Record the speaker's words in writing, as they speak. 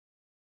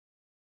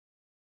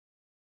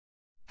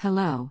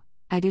Hello,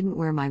 I didn't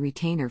wear my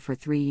retainer for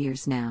 3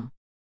 years now.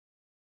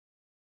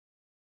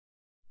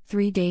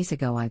 3 days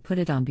ago I put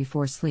it on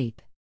before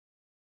sleep.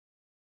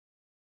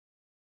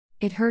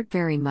 It hurt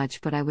very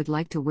much, but I would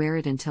like to wear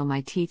it until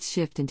my teeth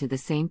shift into the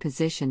same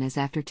position as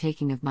after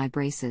taking of my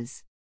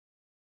braces.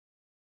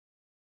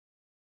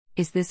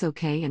 Is this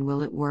okay and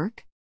will it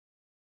work?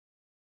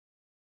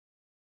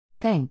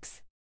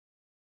 Thanks.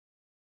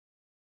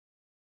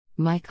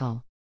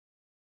 Michael.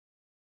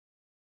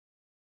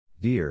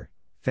 Dear,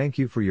 thank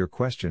you for your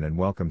question and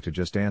welcome to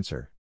Just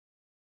Answer.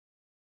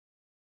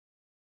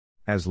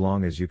 As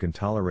long as you can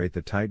tolerate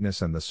the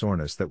tightness and the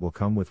soreness that will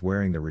come with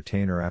wearing the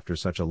retainer after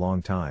such a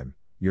long time,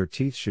 your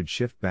teeth should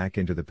shift back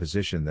into the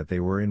position that they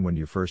were in when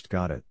you first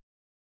got it.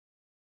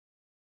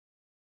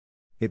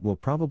 It will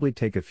probably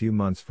take a few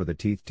months for the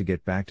teeth to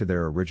get back to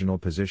their original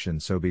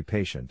position, so be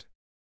patient.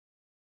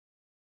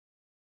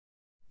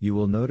 You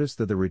will notice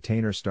that the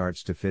retainer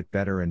starts to fit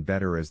better and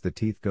better as the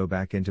teeth go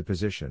back into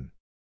position.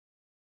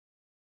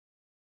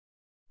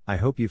 I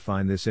hope you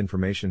find this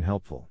information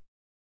helpful.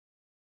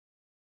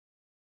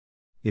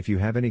 If you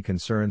have any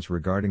concerns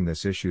regarding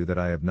this issue that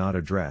I have not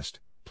addressed,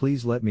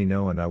 please let me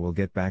know and I will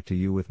get back to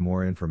you with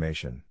more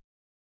information.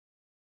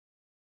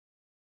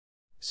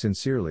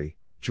 Sincerely,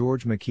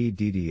 George McKee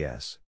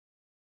DDS.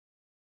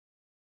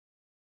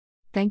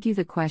 Thank you.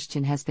 The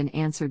question has been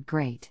answered.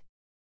 Great.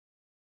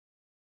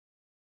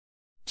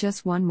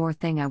 Just one more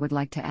thing I would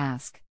like to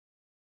ask.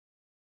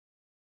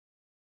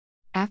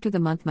 After the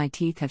month my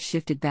teeth have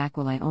shifted back,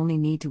 will I only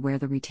need to wear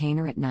the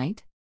retainer at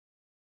night?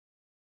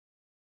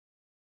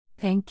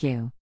 Thank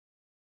you.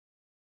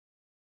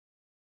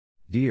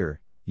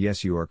 Dear,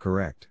 yes, you are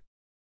correct.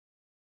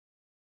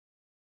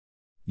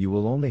 You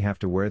will only have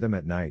to wear them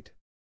at night.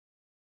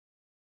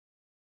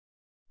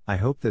 I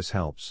hope this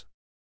helps.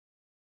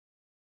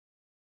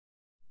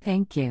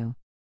 Thank you.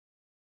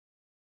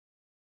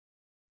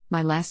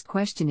 My last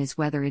question is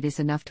whether it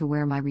is enough to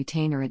wear my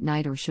retainer at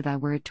night or should I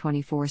wear it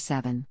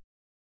 24/7?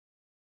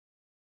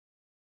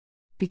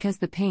 Because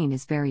the pain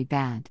is very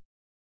bad.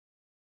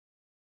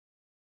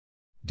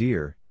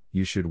 Dear,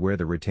 you should wear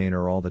the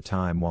retainer all the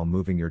time while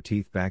moving your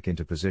teeth back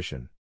into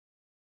position.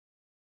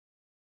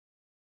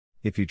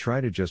 If you try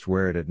to just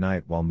wear it at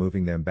night while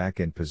moving them back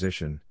in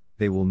position,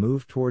 they will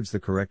move towards the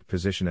correct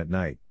position at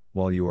night,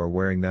 while you are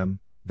wearing them,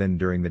 then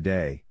during the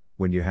day,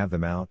 when you have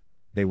them out,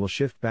 they will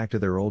shift back to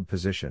their old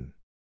position.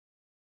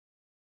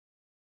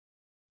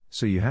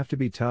 So you have to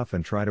be tough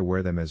and try to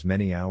wear them as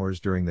many hours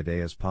during the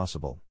day as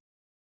possible.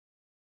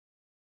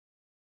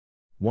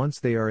 Once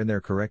they are in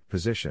their correct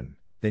position,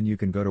 then you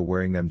can go to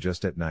wearing them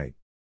just at night.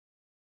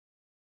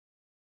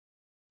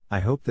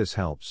 I hope this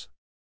helps.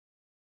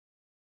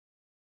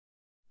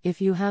 If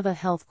you have a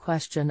health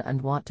question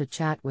and want to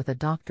chat with a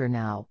doctor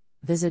now,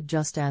 visit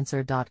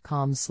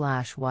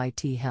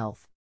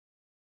justanswer.com/ythealth.